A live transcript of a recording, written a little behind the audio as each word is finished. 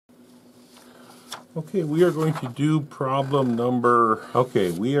Okay, we are going to do problem number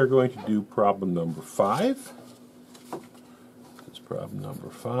 5. It's problem number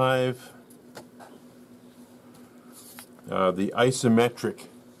 5. The isometric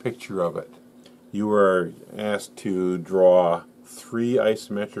picture of it. You are asked to draw 3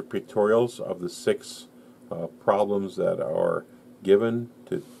 isometric pictorials of the 6 problems that are given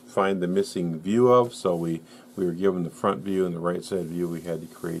to find the missing view of. So we were given the front view and the right side view. We had to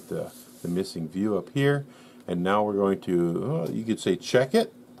create the missing view up here. And now we're going to, you could say check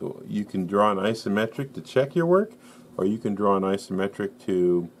it. You can draw an isometric to check your work, or you can draw an isometric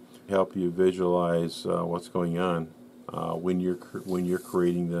to help you visualize what's going on when you're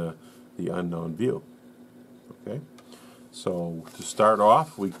creating the unknown view. Okay, so to start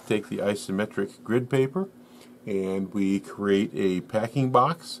off, we take the isometric grid paper and we create a packing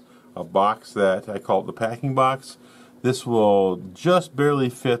box, a box that I call it the packing box. This will just barely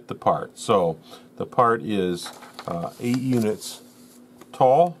fit the part. So the part is 8 units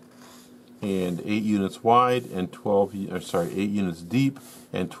tall and 8 units wide and 8 units deep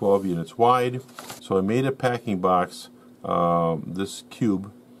and 12 units wide. So I made a packing box, this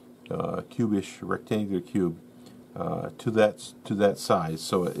cube, cubish rectangular cube, to that size.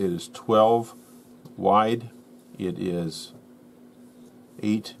 So it is 12 wide, it is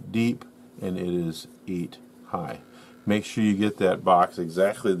 8 deep, and it is 8 high. Make sure you get that box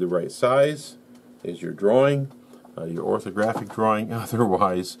exactly the right size as you're drawing, your orthographic drawing.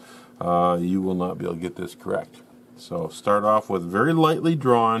 Otherwise, you will not be able to get this correct. So start off with very lightly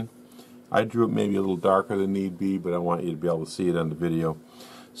drawn. I drew it maybe a little darker than need be, but I want you to be able to see it on the video.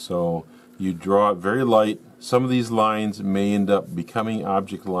 So you draw it very light. Some of these lines may end up becoming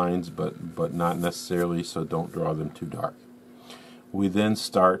object lines, but not necessarily, so don't draw them too dark. We then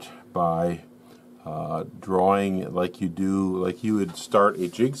start by drawing like you would start a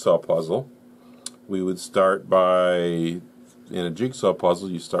jigsaw puzzle. We would start by, in a jigsaw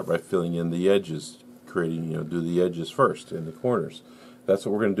puzzle, you start by filling in the edges, do the edges first in the corners. That's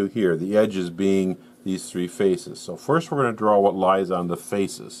what we're going to do here, the edges being these 3 faces. So first we're going to draw what lies on the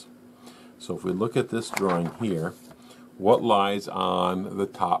faces. So if we look at this drawing here, what lies on the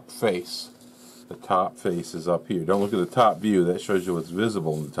top face? The top face is up here. Don't look at the top view, that shows you what's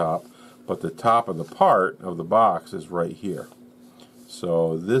visible in the top. But the top of the part of the box is right here.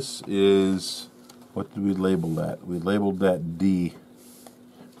 So this is, what did we label that? We labeled that D.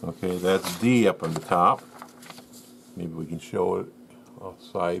 Okay, that's D up on the top. Maybe we can show it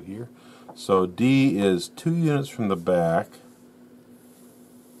outside here. So D is 2 units from the back,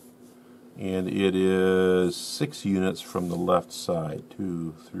 and it is 6 units from the left side.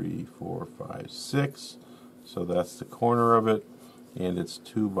 2, 3, 4, 5, 6. So that's the corner of it. And it's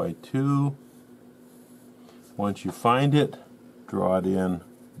 2 by 2. Once you find it, draw it in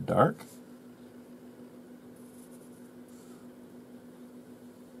dark.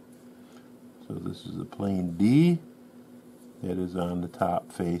 So this is the plane D that is on the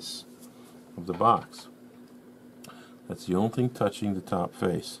top face of the box. That's the only thing touching the top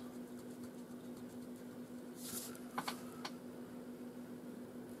face.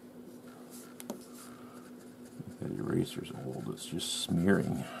 That eraser's old, it's just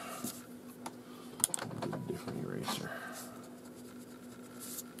smearing. I'll get a different eraser.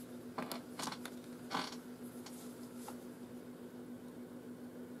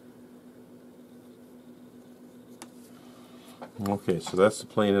 Okay, so that's the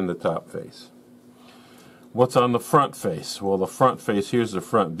plane in the top face. What's on the front face? Well, the front face, here's the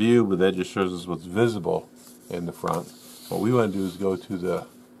front view, but that just shows us what's visible in the front. What we want to do is go to the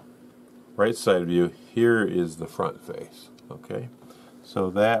right side view. Here is the front face. Okay, so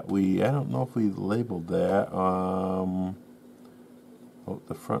that I don't know if we labeled that. Oh,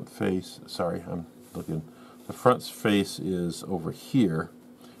 the front face, sorry, I'm looking. The front face is over here,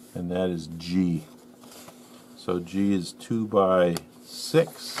 and that is G. So G is 2 by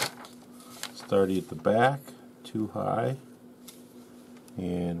 6, starting at the back, 2 high,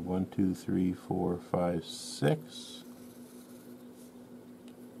 and 1, 2, 3, 4, 5, 6.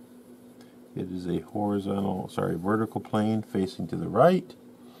 It is a vertical plane facing to the right,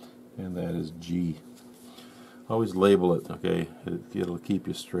 and that is G. Always label it, okay? It'll keep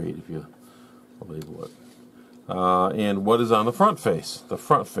you straight if you label it. And what is on the front face? The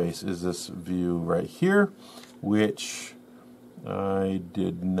front face is this view right here, which I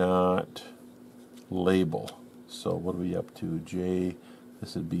did not label. So what are we up to? J,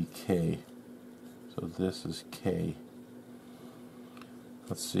 this would be K. So this is K.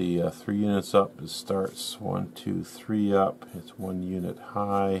 Let's see, 3 units up, it starts 1, 2, 3 up. It's 1 unit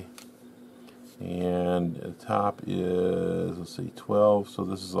high. And the top is, let's see, 12. So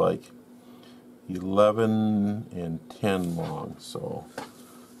this is like 11 and 10 long. So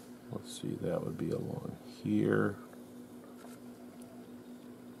let's see, that would be along here.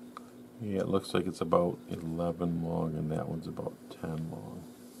 Yeah, it looks like it's about 11 long, and that one's about 10 long.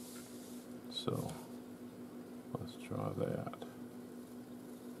 So let's draw that.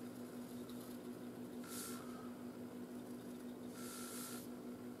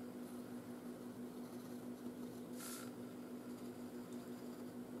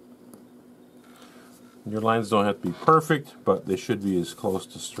 Your lines don't have to be perfect, but they should be as close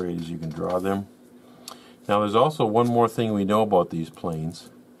to straight as you can draw them. Now there's also one more thing we know about these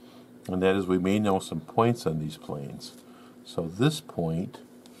planes, and that is we may know some points on these planes. So this point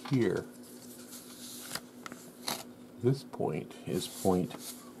here, this point is point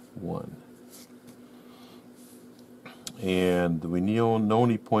 1. And we know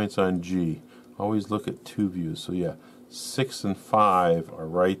any points on G. Always look at two views. So yeah, 6 and 5 are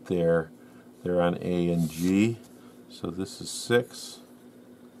right there. They're on A and G. So this is 6,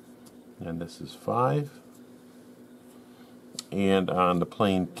 and this is 5. And on the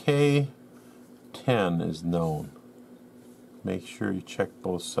plane K, 10 is known. Make sure you check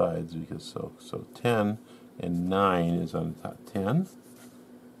both sides, because so 10 and 9 is on the top. 10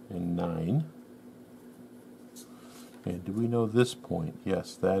 and 9. And do we know this point?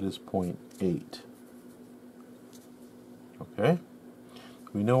 Yes, that is point 8. Okay?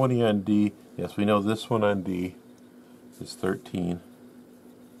 We know any on D. Yes, we know this one on D is 13.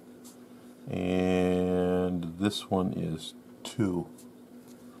 And this one is 2.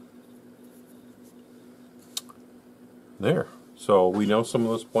 There. So we know some of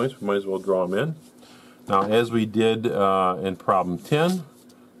those points. We might as well draw them in. Now, as we did in problem 10,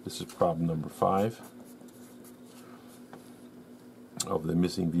 this is problem number 5 of the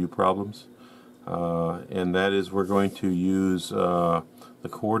missing view problems. And that is, we're going to use the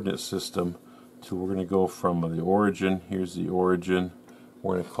coordinate system. So we're going to go from the origin. Here's the origin.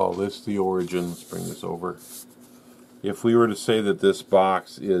 We're going to call this the origin. Let's bring this over. If we were to say that this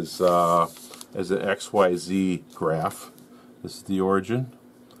box is as an XYZ graph, this is the origin.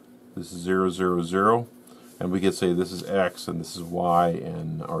 This is 0, 0, 0. And we could say this is X and this is Y,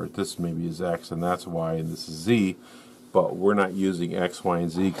 and or this maybe is X and that's Y and this is Z. But we're not using X, Y,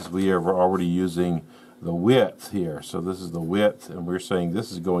 and Z because we are already using the width here. So this is the width, and we're saying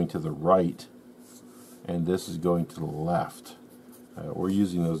this is going to the right, and this is going to the left. We're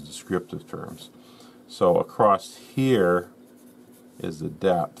using those descriptive terms. So across here is the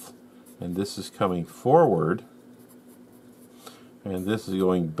depth, and this is coming forward, and this is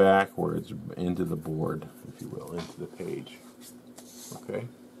going backwards into the board, if you will, into the page. Okay?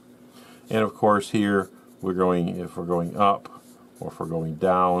 And of course here, we're going, if we're going up or if we're going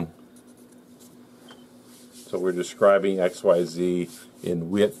down. So we're describing X, Y, Z in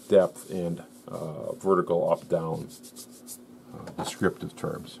width, depth, and vertical up, down descriptive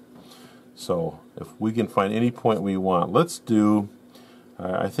terms. So if we can find any point we want, let's do,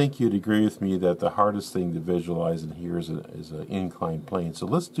 I think you'd agree with me that the hardest thing to visualize in here is an inclined plane. So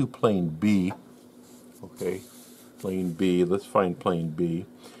let's do plane B. Okay, plane B. Let's find plane B,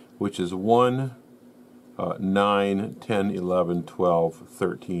 which is 1, 9, 10, 11, 12,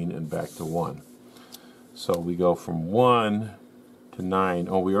 13, and back to 1. So we go from 1 to 9.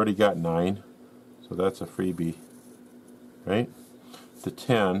 Oh, we already got 9, so that's a freebie, right? To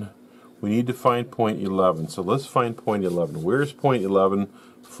 10. We need to find point 11. So let's find point 11. Where's point 11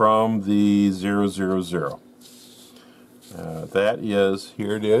 from the 0, 0, 0? That is,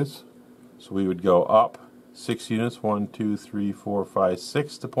 here it is. So we would go up 6 units, 1, 2, 3, 4, 5,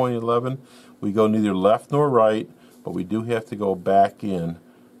 6 to point 11. We go neither left nor right, but we do have to go back in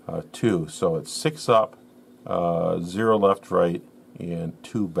 2. So it's 6 up, 0 left, right, and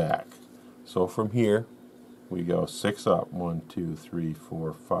 2 back. So from here, we go 6 up, 1, 2, 3,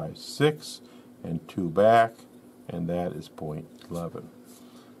 4, 5, 6, and 2 back, and that is point 11.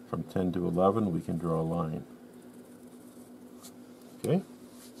 From 10 to 11, we can draw a line. Okay?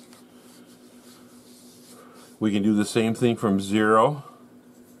 We can do the same thing from 0.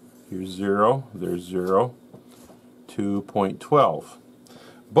 Here's 0, there's 0, to point 12.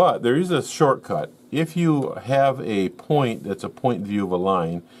 But there is a shortcut. If you have a point that's a point view of a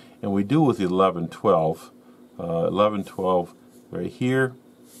line, and we do with 11, 12, 11, 12 right here,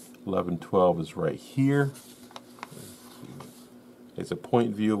 11, 12 is right here. It's a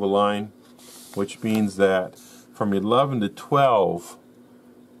point view of a line, which means that from 11 to 12,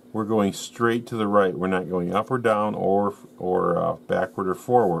 we're going straight to the right. We're not going up or down or backward or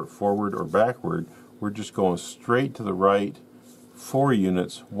forward or backward. We're just going straight to the right. 4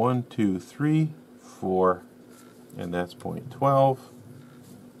 units, 1, 2, 3, 4, and that's point 12.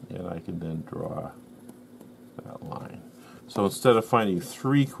 and I can then draw that line. So instead of finding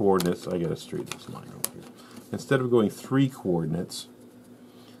 3 coordinates, I gotta straighten this line over here. Instead of going 3 coordinates,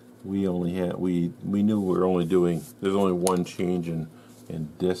 we only had we knew we were only doing, there's only one change in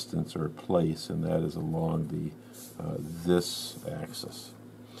distance or place, and that is along the this axis.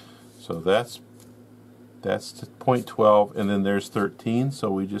 So that's to point 12, and then there's 13,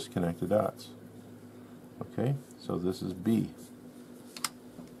 so we just connect the dots. Okay, so this is B.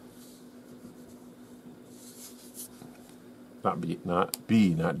 Not B,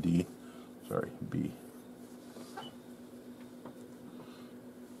 not D. Sorry, B.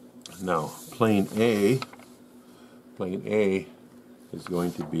 Now, plane A is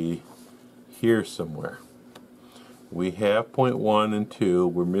going to be here somewhere. We have point 1 and 2.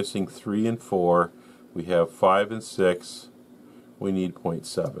 We're missing 3 and 4. We have 5 and 6. We need point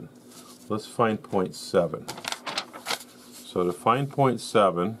 7. Let's find point 7. So to find point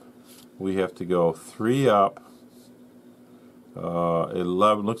 7, we have to go 3 up,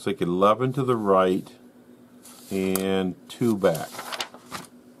 11, looks like 11 to the right, and 2 back.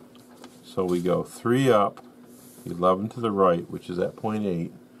 So we go 3 up, 11 to the right, which is at point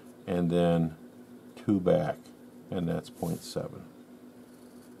 8, and then 2 back, and that's point 7.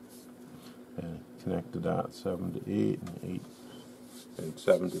 And connect the dots, 7 to 8, and 8, and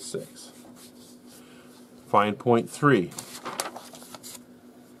 7 to 6. Find point 3.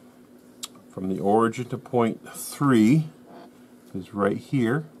 From the origin to point 3 is right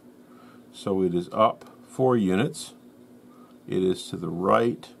here, so it is up 4 units. It is to the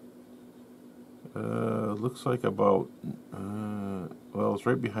right, looks like about, well, it's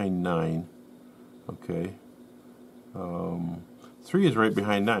right behind 9. Okay. 3 is right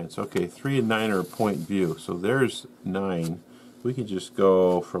behind 9. So, okay, 3 and 9 are a point view. So there's 9. We can just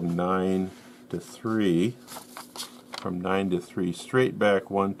go from 9 to 3. From 9 to 3, straight back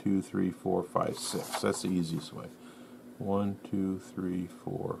 1, 2, 3, 4, 5, 6. That's the easiest way. 1, 2, 3,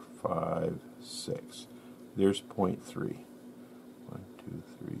 4, 5, 6. There's point 3. 1, 2,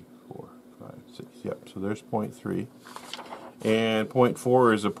 3, 4, 5, 6. Yep, so there's point 3. And point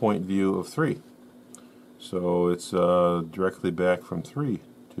 4 is a point view of 3. So it's directly back from 3,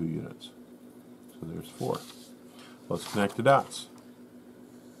 2 units. So there's 4. Let's connect the dots.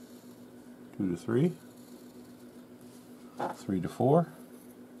 2 to 3. 3 to 4.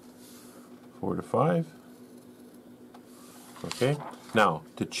 4 to 5. Okay, now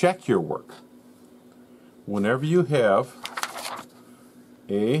to check your work, whenever you have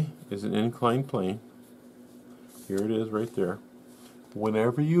A is an inclined plane, here it is right there.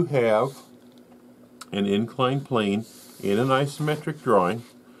 Whenever you have an inclined plane in an isometric drawing,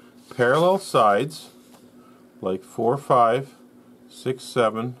 parallel sides like 4, 5, 6,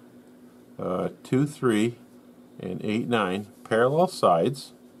 7, 2, 3, and 8, 9, parallel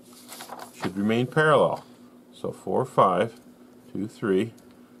sides should remain parallel. So 4, 5, 2, 3,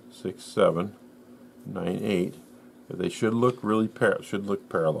 6, 7, 9, 8. They should look really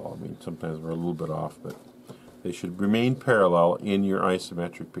parallel. I mean, sometimes we're a little bit off, but they should remain parallel in your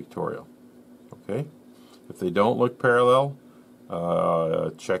isometric pictorial. Okay? If they don't look parallel,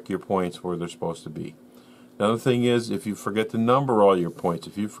 check your points where they're supposed to be. Another thing is, if you forget to number all your points,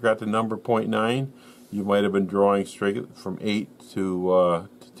 if you forgot to number point 9, you might have been drawing straight from 8 to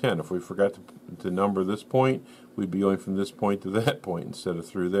 10. If we forgot to number this point, we'd be going from this point to that point instead of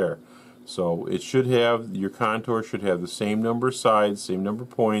through there. So it should have, your contour should have the same number of sides, same number of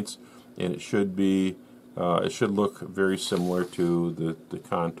points, and it should be, it should look very similar to the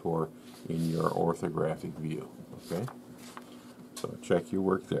contour in your orthographic view. Okay, so check your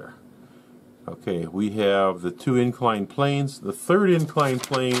work there. Okay, we have the 2 inclined planes. The 3rd inclined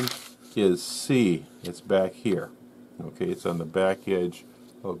plane is C. It's back here. Okay, it's on the back edge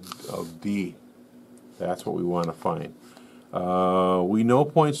of D. That's what we want to find. We know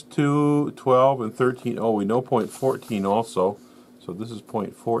points 2, 12, and 13. Oh, we know point 14 also. So this is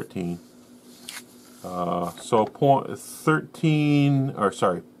point 14. So point 13, or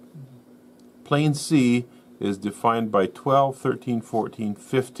sorry, plane C is defined by 12, 13, 14,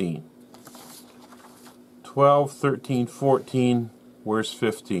 15. 12, 13, 14, where's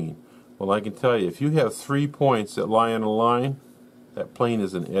 15? Well, I can tell you, if you have 3 points that lie on a line, that plane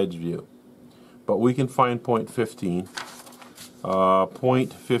is an edge view. But we can find point 15.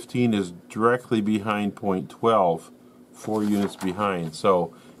 Point 15 is directly behind point 12, 4 units behind.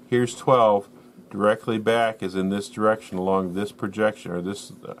 So here's 12, directly back is in this direction along this projection, or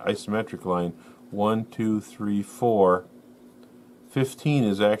this isometric line. 1, 2, 3, 4. 15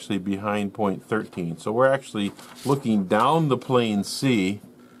 is actually behind point 13. So we're actually looking down the plane C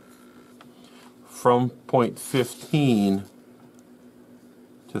from point 15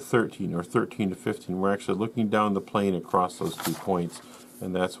 to 13 or 13 to 15. We're actually looking down the plane across those 2 points,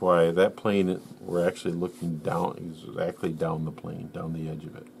 and that's why that plane, we're actually looking down, exactly down the plane, down the edge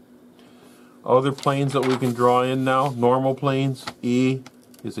of it. Other planes that we can draw in now, normal planes. E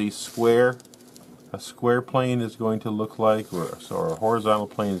is a square. A square plane is going to look like, so our horizontal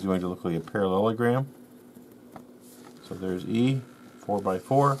plane is going to look like a parallelogram. So there's E, 4 by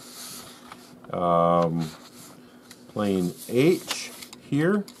 4. Plane H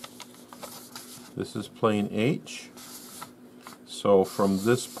here. This is plane H. So from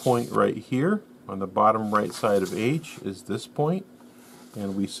this point right here, on the bottom right side of H is this point,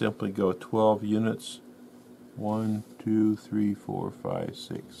 and we simply go 12 units. 1, 2, 3, 4, 5,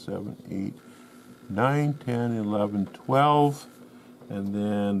 6, 7, 8, 9, 10, 11, 12, and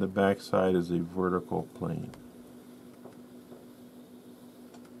then the back side is a vertical plane.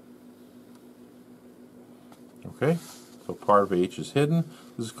 Okay, so part of H is hidden.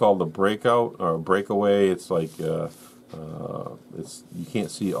 This is called a breakout or breakaway. It's like you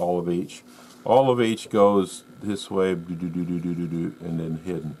can't see all of H. All of H goes this way, and then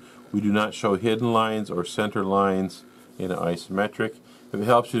hidden. We do not show hidden lines or center lines in an isometric. If it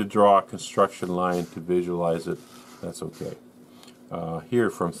helps you to draw a construction line to visualize it, that's okay. Here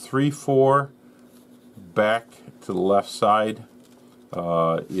from 3, 4 back to the left side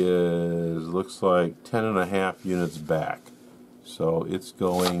looks like 10.5 units back. So it's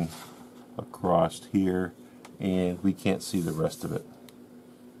going across here, and we can't see the rest of it.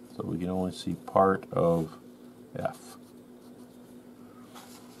 So we can only see part of F.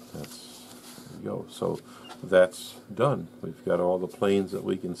 There we go. So that's done. We've got all the planes that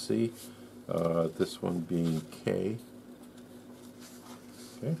we can see. This one being K.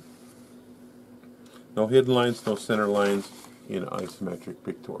 Okay. No hidden lines, no center lines in isometric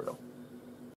pictorial.